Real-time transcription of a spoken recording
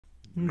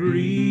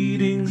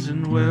Greetings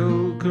and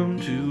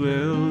welcome to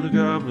Elder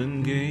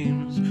Goblin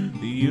Games,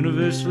 the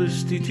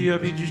universalist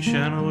TTRPG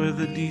channel where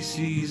the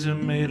DCs are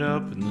made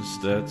up and the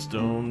stats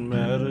don't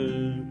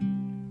matter.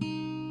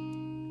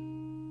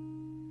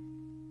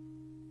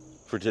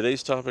 For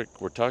today's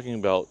topic, we're talking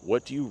about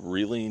what do you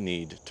really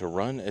need to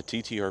run a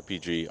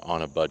TTRPG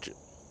on a budget.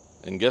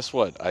 And guess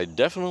what? I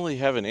definitely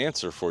have an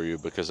answer for you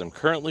because I'm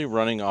currently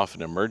running off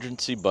an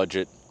emergency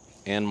budget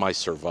and my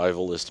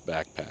survivalist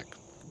backpack.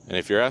 And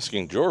if you're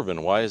asking,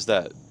 Jorben, why is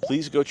that?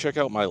 Please go check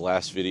out my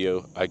last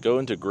video. I go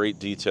into great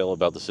detail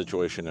about the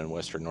situation in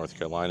Western North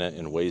Carolina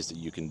and ways that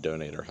you can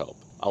donate or help.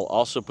 I'll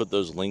also put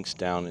those links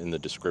down in the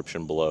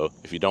description below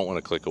if you don't want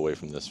to click away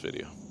from this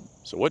video.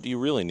 So what do you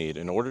really need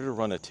in order to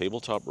run a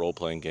tabletop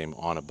role-playing game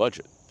on a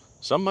budget?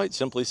 Some might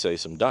simply say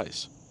some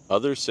dice.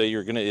 Others say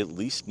you're going to at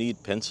least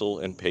need pencil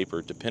and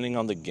paper depending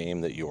on the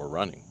game that you are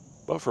running.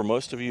 But for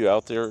most of you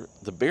out there,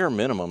 the bare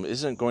minimum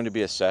isn't going to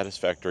be a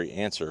satisfactory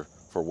answer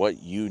for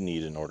what you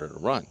need in order to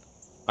run.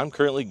 I'm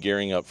currently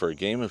gearing up for a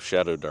game of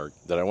ShadowDark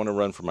that I want to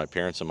run for my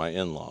parents and my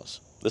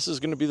in-laws. This is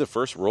going to be the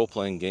first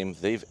role-playing game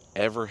they've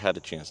ever had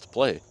a chance to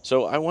play,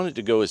 so I want it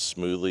to go as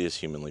smoothly as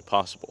humanly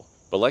possible.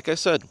 But like I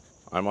said,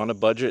 I'm on a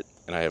budget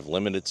and I have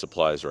limited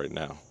supplies right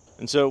now.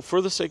 And so for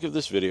the sake of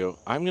this video,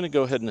 I'm going to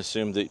go ahead and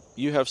assume that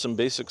you have some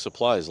basic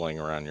supplies laying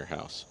around your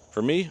house.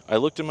 For me, I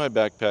looked in my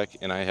backpack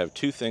and I have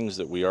two things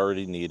that we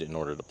already need in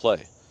order to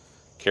play: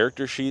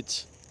 character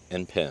sheets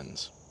and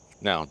pens.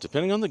 Now,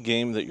 depending on the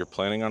game that you're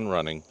planning on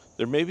running,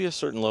 there may be a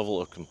certain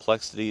level of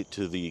complexity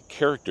to the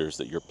characters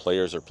that your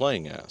players are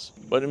playing as.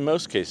 But in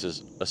most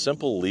cases, a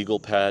simple legal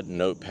pad,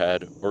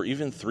 notepad, or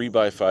even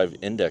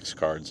 3x5 index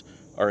cards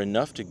are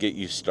enough to get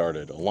you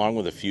started, along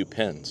with a few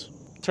pens.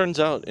 Turns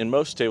out, in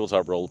most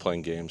tabletop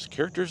role-playing games,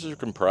 characters are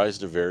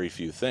comprised of very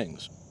few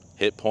things: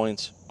 hit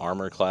points,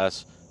 armor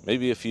class,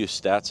 maybe a few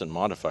stats and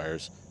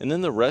modifiers, and then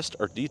the rest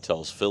are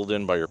details filled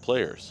in by your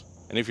players.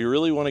 And if you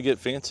really want to get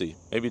fancy,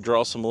 maybe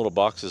draw some little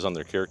boxes on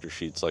their character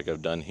sheets like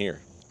I've done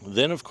here.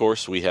 Then, of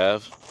course, we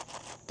have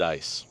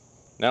dice.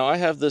 Now, I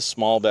have this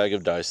small bag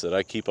of dice that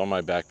I keep on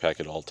my backpack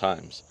at all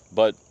times,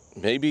 but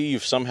maybe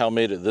you've somehow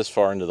made it this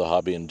far into the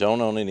hobby and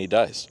don't own any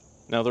dice.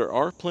 Now, there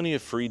are plenty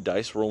of free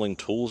dice rolling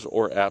tools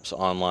or apps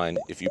online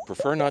if you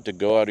prefer not to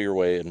go out of your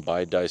way and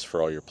buy dice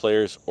for all your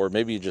players, or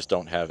maybe you just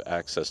don't have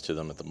access to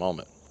them at the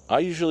moment. I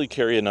usually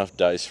carry enough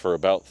dice for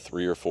about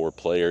 3 or 4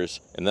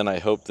 players, and then I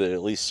hope that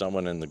at least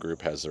someone in the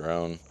group has their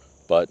own,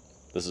 but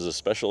this is a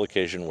special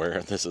occasion where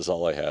this is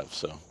all I have,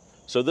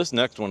 So this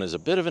next one is a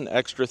bit of an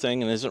extra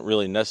thing and isn't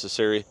really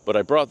necessary, but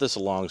I brought this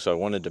along so I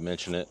wanted to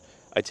mention it.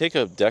 I take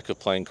a deck of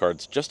playing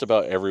cards just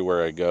about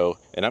everywhere I go,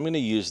 and I'm going to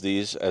use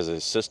these as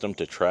a system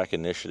to track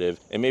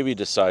initiative and maybe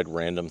decide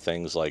random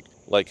things like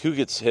who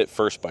gets hit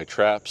first by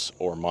traps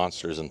or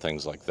monsters and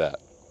things like that,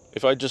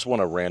 if I just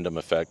want a random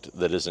effect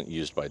that isn't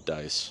used by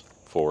dice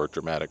for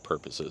dramatic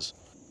purposes.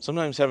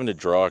 Sometimes having to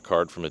draw a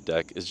card from a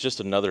deck is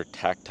just another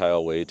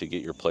tactile way to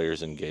get your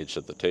players engaged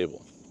at the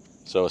table.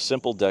 So a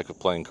simple deck of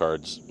playing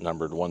cards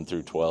numbered 1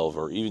 through 12,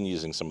 or even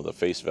using some of the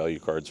face value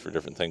cards for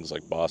different things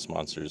like boss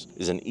monsters,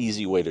 is an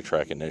easy way to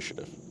track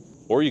initiative.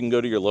 Or you can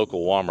go to your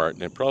local Walmart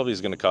and it probably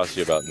is going to cost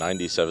you about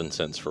 97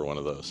 cents for one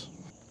of those.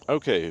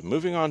 Okay,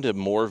 moving on to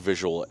more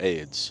visual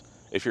aids.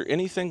 If you're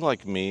anything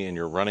like me and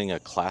you're running a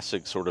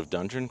classic sort of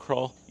dungeon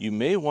crawl, you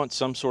may want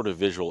some sort of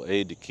visual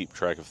aid to keep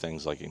track of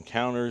things like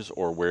encounters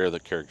or where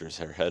the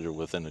characters are headed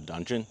within a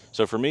dungeon.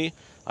 So for me,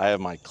 I have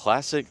my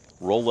classic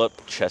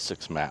roll-up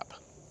Chessex map.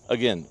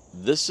 Again,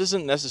 this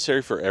isn't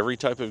necessary for every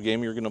type of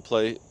game you're going to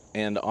play,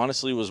 and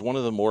honestly was one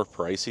of the more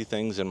pricey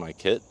things in my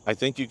kit. I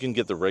think you can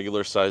get the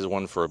regular size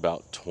one for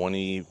about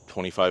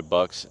 20-25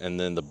 bucks, and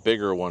then the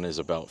bigger one is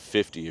about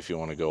 50 if you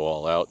want to go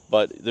all out.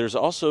 But there's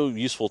also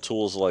useful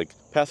tools like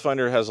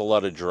Pathfinder has a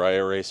lot of dry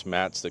erase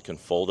mats that can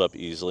fold up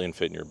easily and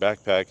fit in your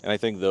backpack, and I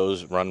think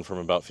those run from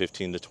about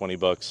 15 to 20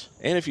 bucks.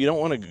 And if you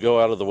don't want to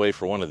go out of the way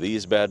for one of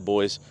these bad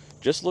boys,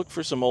 just look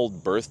for some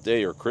old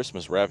birthday or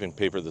Christmas wrapping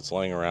paper that's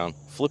laying around,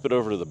 flip it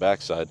over to the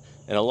backside,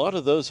 and a lot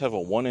of those have a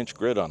 1-inch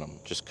grid on them.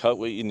 Just cut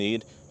what you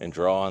need and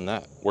draw on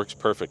that. Works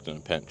perfect in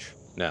a pinch.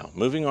 Now,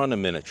 moving on to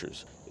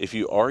miniatures. If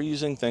you are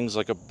using things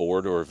like a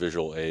board or a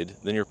visual aid,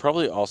 then you're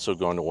probably also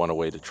going to want a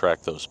way to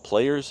track those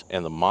players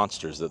and the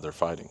monsters that they're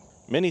fighting.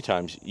 Many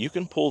times, you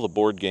can pull the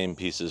board game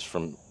pieces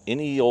from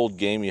any old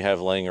game you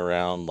have laying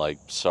around like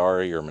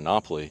Sorry or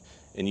Monopoly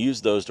and use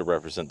those to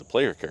represent the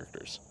player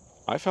characters.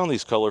 I found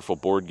these colorful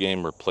board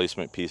game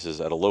replacement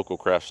pieces at a local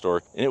craft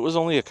store, and it was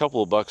only a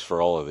couple of bucks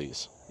for all of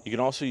these. You can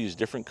also use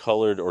different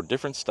colored or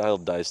different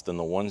styled dice than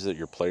the ones that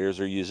your players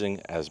are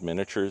using as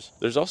miniatures.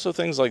 There's also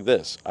things like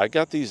this. I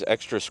got these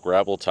extra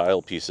Scrabble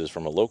tile pieces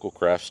from a local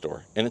craft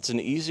store, and it's an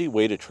easy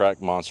way to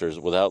track monsters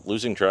without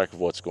losing track of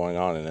what's going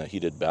on in a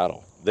heated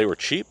battle. They were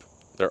cheap,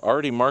 they're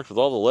already marked with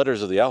all the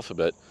letters of the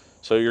alphabet,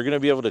 so you're going to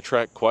be able to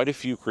track quite a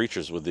few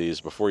creatures with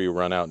these before you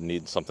run out and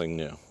need something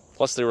new.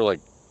 Plus they were like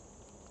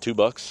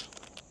 $2.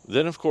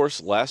 Then, of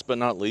course, last but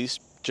not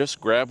least, just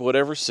grab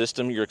whatever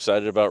system you're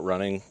excited about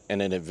running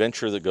and an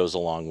adventure that goes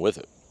along with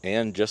it.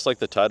 And just like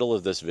the title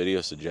of this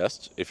video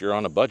suggests, if you're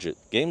on a budget,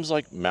 games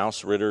like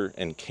Mouse Ritter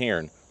and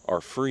Cairn are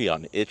free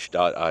on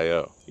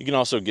itch.io. You can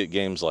also get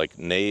games like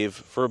Knave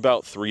for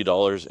about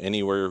 $3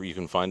 anywhere you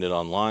can find it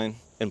online.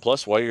 And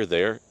plus, while you're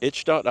there,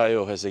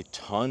 itch.io has a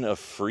ton of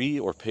free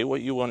or pay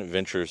what you want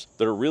adventures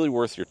that are really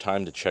worth your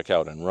time to check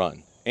out and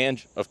run.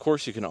 And of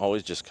course, you can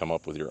always just come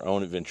up with your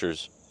own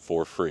adventures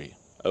for free.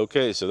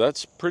 Okay, so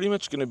that's pretty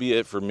much going to be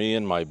it for me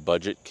and my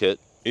budget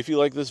kit. If you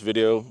like this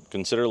video,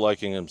 consider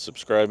liking and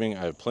subscribing.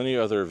 I have plenty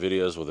of other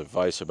videos with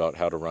advice about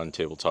how to run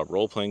tabletop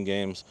role-playing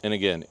games. And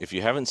again, if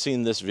you haven't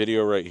seen this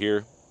video right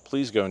here,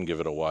 please go and give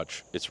it a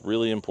watch. It's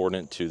really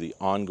important to the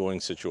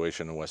ongoing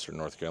situation in Western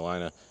North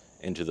Carolina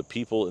and to the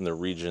people in the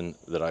region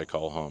that I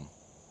call home.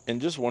 And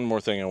just one more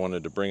thing I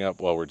wanted to bring up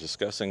while we're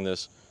discussing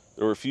this.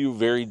 There were a few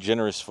very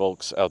generous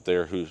folks out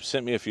there who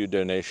sent me a few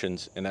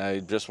donations, and I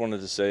just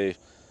wanted to say,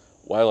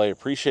 while I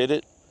appreciate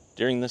it,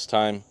 during this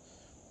time,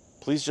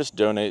 please just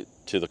donate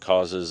to the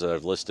causes that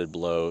I've listed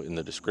below in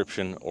the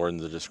description or in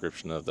the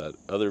description of that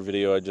other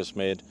video I just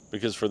made.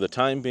 Because for the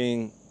time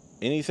being,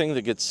 anything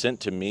that gets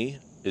sent to me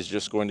is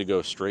just going to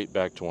go straight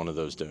back to one of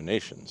those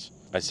donations.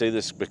 I say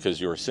this because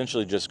you're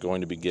essentially just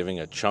going to be giving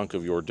a chunk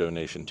of your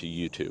donation to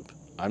YouTube.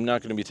 I'm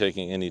not going to be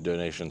taking any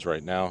donations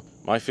right now.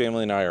 My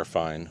family and I are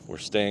fine. We're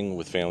staying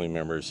with family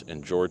members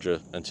in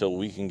Georgia until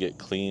we can get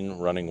clean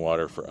running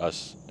water for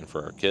us and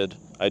for our kid.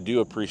 I do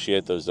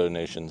appreciate those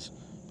donations,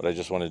 but I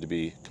just wanted to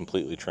be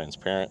completely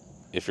transparent.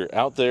 If you're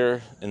out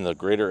there in the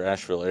greater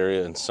Asheville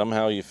area and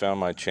somehow you found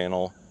my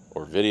channel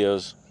or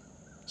videos,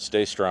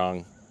 stay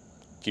strong,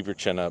 keep your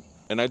chin up.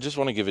 And I just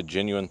want to give a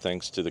genuine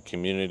thanks to the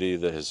community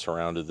that has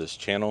surrounded this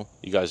channel.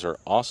 You guys are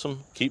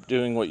awesome. Keep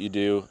doing what you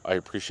do. I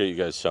appreciate you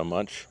guys so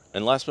much.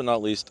 And last but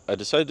not least, I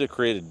decided to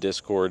create a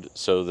Discord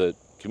so that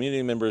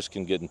community members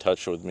can get in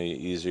touch with me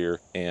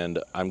easier. And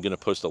I'm going to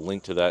post a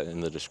link to that in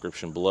the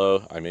description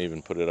below. I may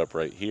even put it up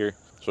right here.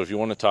 So if you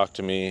want to talk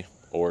to me,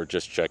 or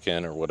just check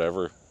in or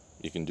whatever,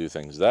 you can do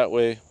things that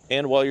way.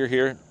 And while you're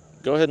here,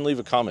 go ahead and leave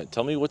a comment.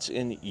 Tell me what's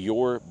in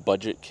your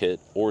budget kit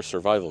or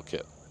survival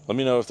kit. Let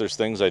me know if there's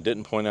things I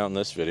didn't point out in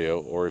this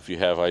video, or if you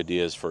have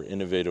ideas for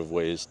innovative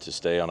ways to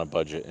stay on a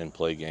budget and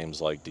play games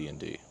like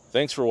D&D.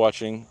 Thanks for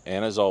watching,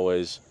 and as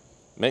always,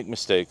 make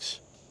mistakes,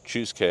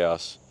 choose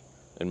chaos,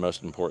 and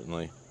most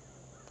importantly,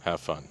 have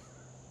fun.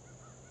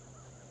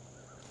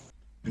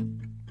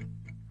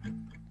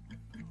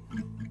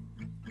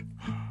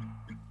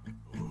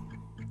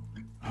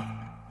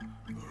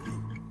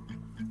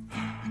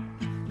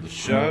 The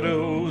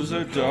shadows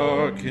are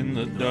dark in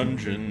the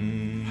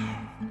dungeon.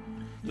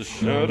 The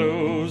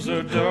shadows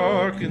are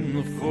dark in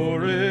the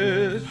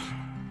forest.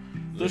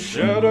 The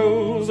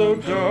shadows are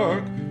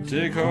dark,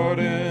 take heart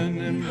and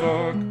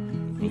embark,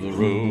 for the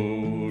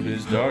road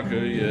is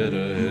darker yet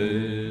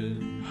ahead.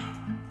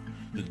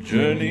 The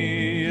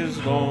journey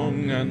is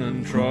long and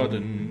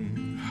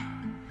untrodden.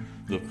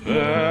 The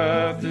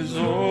path is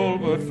all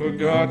but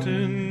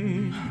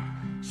forgotten.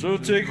 So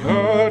take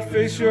heart,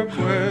 face your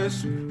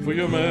quest, for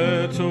your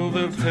mettle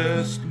they'll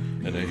test,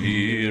 and a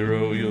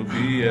hero you'll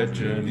be at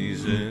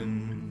journey's end.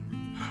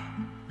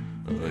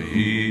 A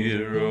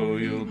hero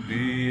you'll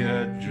be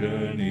at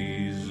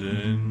journey's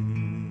end.